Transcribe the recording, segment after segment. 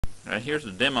Here's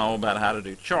a demo about how to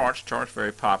do charts. Charts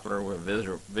very popular with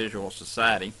Visual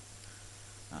Society.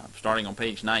 Starting on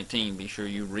page 19, be sure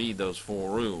you read those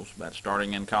 4 rules about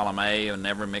starting in column A and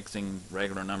never mixing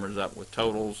regular numbers up with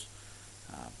totals.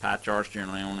 Pie charts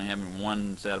generally only having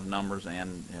one set of numbers,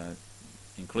 and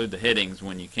include the headings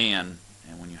when you can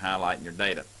and when you highlight your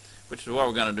data, which is what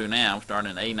we're going to do now.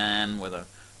 Starting in A9 with a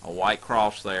white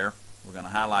cross there. We're going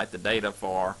to highlight the data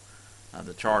for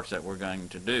the charts that we're going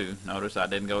to do. Notice I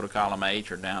didn't go to column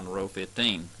H or down to row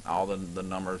 15. All the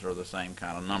numbers are the same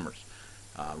kind of numbers.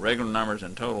 Regular numbers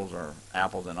and totals are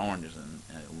apples and oranges, and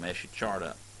it'll mess your chart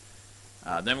up.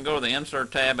 Then we go to the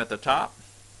Insert tab at the top.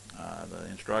 The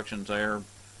instructions there,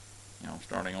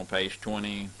 starting on page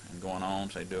 20 and going on,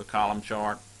 say do a column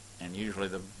chart, and usually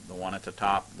the one at the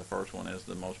top, the first one, is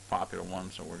the most popular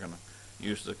one, so we're going to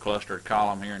use the clustered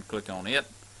column here and click on it.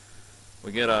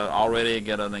 We already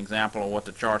get an example of what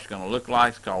the chart's going to look like.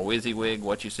 It's called WYSIWYG.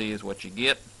 What you see is what you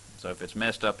get. So if it's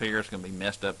messed up here, it's going to be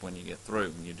messed up when you get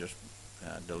through, and you just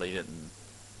delete it and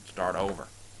start over.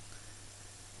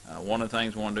 One of the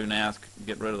things we want to do now is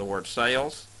get rid of the word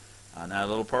sales. Now, the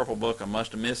little purple book, I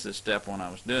must have missed this step when I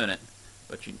was doing it,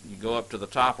 but you go up to the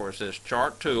top where it says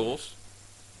Chart Tools,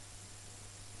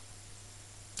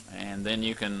 and then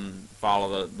you can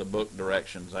follow the book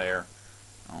directions there.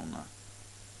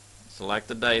 Select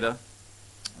the data.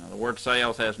 The word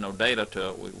sales has no data to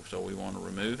it, so we want to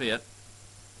remove it,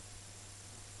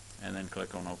 and then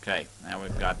click on OK. Now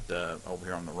we've got over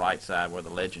here on the right side where the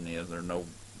legend is,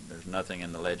 there's nothing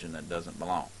in the legend that doesn't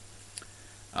belong.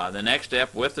 The next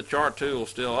step, with the chart tool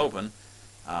still open,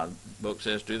 the book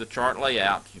says do the chart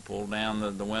layout. You pull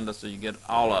down the window so you get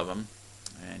all of them,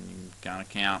 and you kind of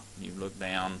count. You look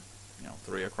down,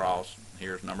 3 across.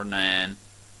 Here's number 9,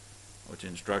 which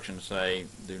instructions say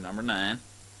do number 9.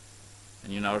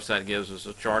 And you notice that gives us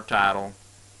a chart title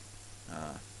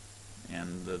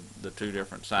and the 2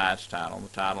 different size title. The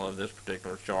title of this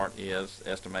particular chart is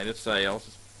Estimated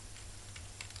Sales,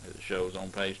 as it shows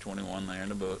on page 21 there in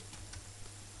the book.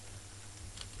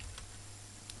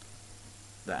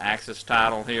 The axis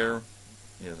title here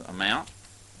is Amount.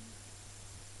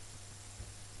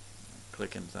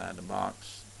 Click inside the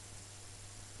box.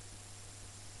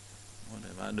 What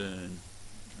have I done?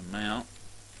 Amount.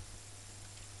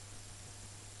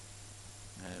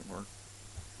 That worked.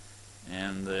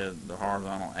 And the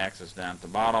horizontal axis down at the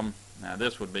bottom. Now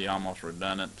this would be almost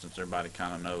redundant since everybody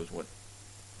kind of knows what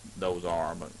those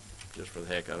are, but just for the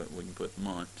heck of it, we can put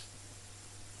months.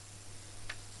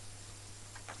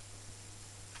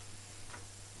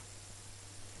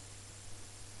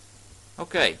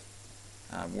 Okay,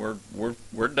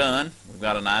 we're done. We've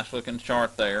got a nice looking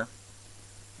chart there.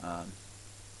 At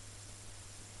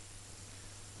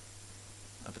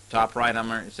the top right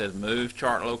it says Move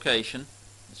Chart Location.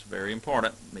 It's very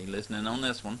important. Be listening on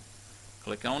this one.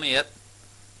 Click on it.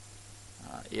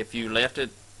 If you left it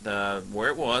where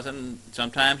it was, and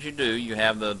sometimes you do, you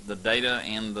have the data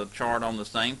and the chart on the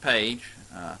same page,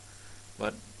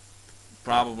 but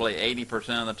probably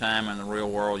 80% of the time in the real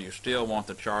world you still want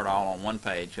the chart all on one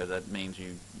page, because that means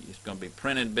it's going to be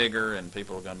printed bigger and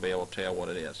people are going to be able to tell what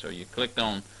it is. So you clicked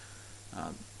on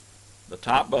the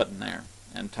top button there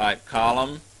and type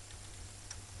column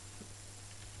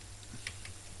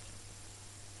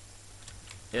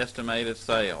Estimated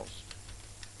Sales.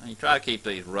 And you try to keep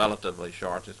these relatively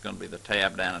short. It's going to be the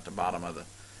tab down at the bottom of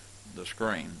the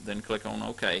screen. Then click on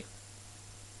OK.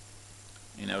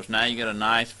 So now you get a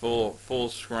nice full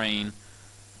screen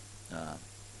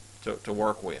to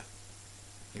work with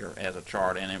here as a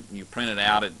chart, and you print it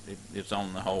out, it's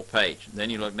on the whole page. Then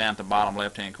you look down at the bottom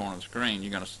left hand corner of the screen,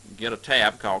 you're going to get a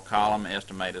tab called Column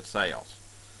Estimated Sales,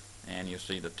 and you'll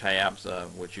see the tabs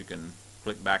which you can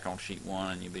click back on sheet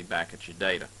 1 and you'll be back at your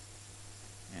data,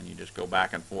 and you just go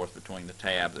back and forth between the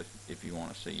tabs if you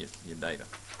want to see your data.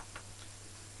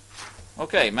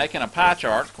 Okay, making a pie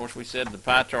chart. Of course, we said the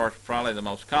pie chart is probably the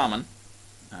most common.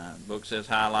 The book says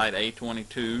highlight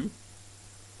A22.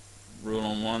 Rule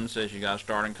on 1 says you got to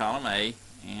start in column A,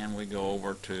 and we go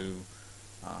over to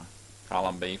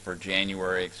column B for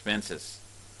January expenses.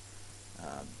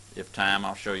 If time,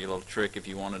 I'll show you a little trick if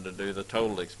you wanted to do the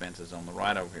total expenses on the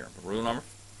right over here. But rule number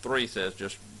 3 says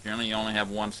just generally you only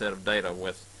have one set of data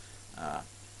with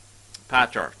pie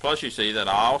charts. Plus you see that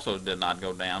I also did not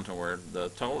go down to where the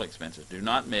total expenses. Do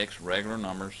not mix regular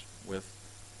numbers with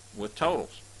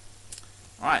totals.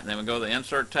 Alright, then we go to the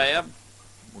Insert tab.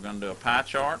 We're going to do a pie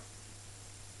chart.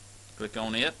 Click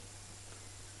on it.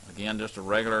 Again, just a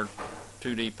regular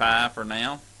 2D pie for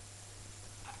now.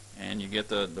 And you get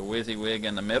the WYSIWYG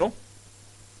in the middle.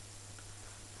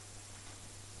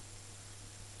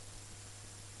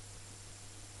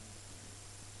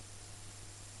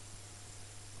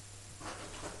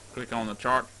 click on the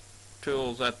chart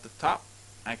tools at the top.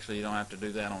 Actually, you don't have to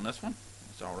do that on this one.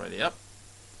 It's already up.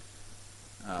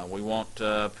 We want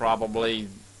probably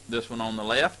this one on the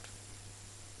left.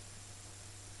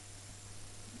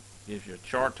 Gives you a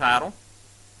chart title.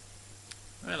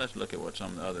 Well, let's look at what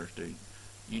some of the others do.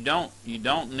 You don't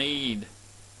need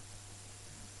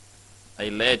a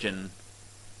legend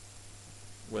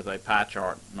with a pie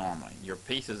chart normally. Your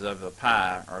pieces of the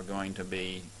pie are going to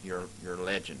be your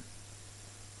legend.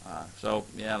 So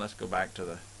yeah, let's go back to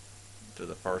the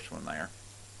first one there.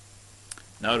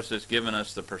 Notice it's giving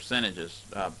us the percentages.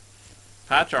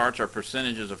 Pie charts are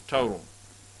percentages of total.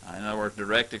 In other words,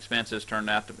 direct expenses turned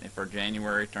out to, for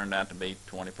January, turned out to be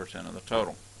 20% of the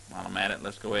total. While I'm at it,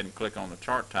 let's go ahead and click on the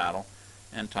chart title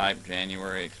and type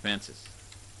January expenses.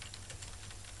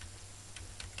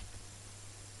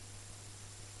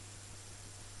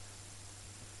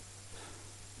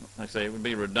 Like I say, it would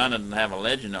be redundant to have a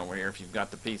legend over here if you've got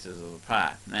the pieces of the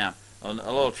pie. Now, a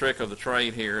little trick of the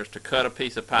trade here is to cut a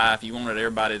piece of pie if you wanted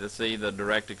everybody to see the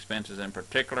direct expenses in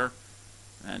particular.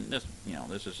 And this,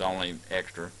 this is only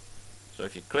extra. So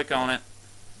if you click on it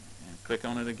and click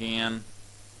on it again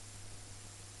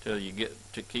till you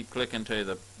get to keep clicking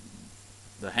till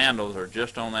the handles are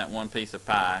just on that one piece of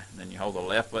pie. Then you hold the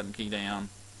left button key down.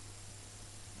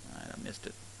 Alright, I missed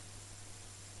it.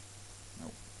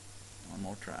 Nope. One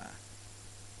more try.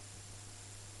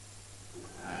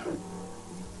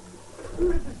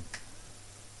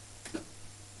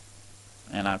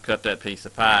 And I've cut that piece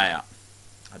of pie out.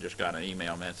 I just got an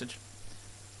email message.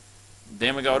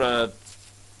 Then we go to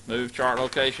move chart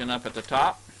location up at the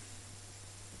top.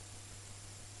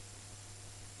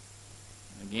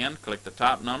 Again, click the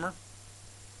top number.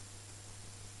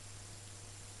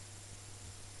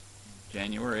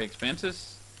 January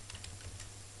expenses.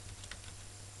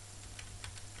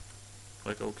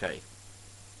 Click OK.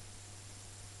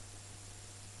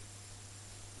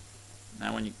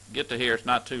 Now when you get to here, it's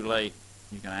not too late.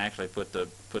 You can actually put the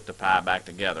pie back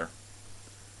together.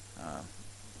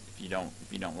 If you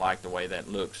don't like the way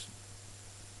that looks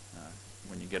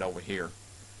when you get over here.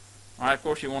 All right, of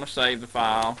course you want to save the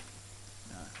file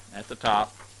at the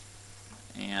top,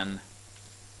 and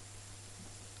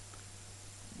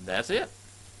that's it.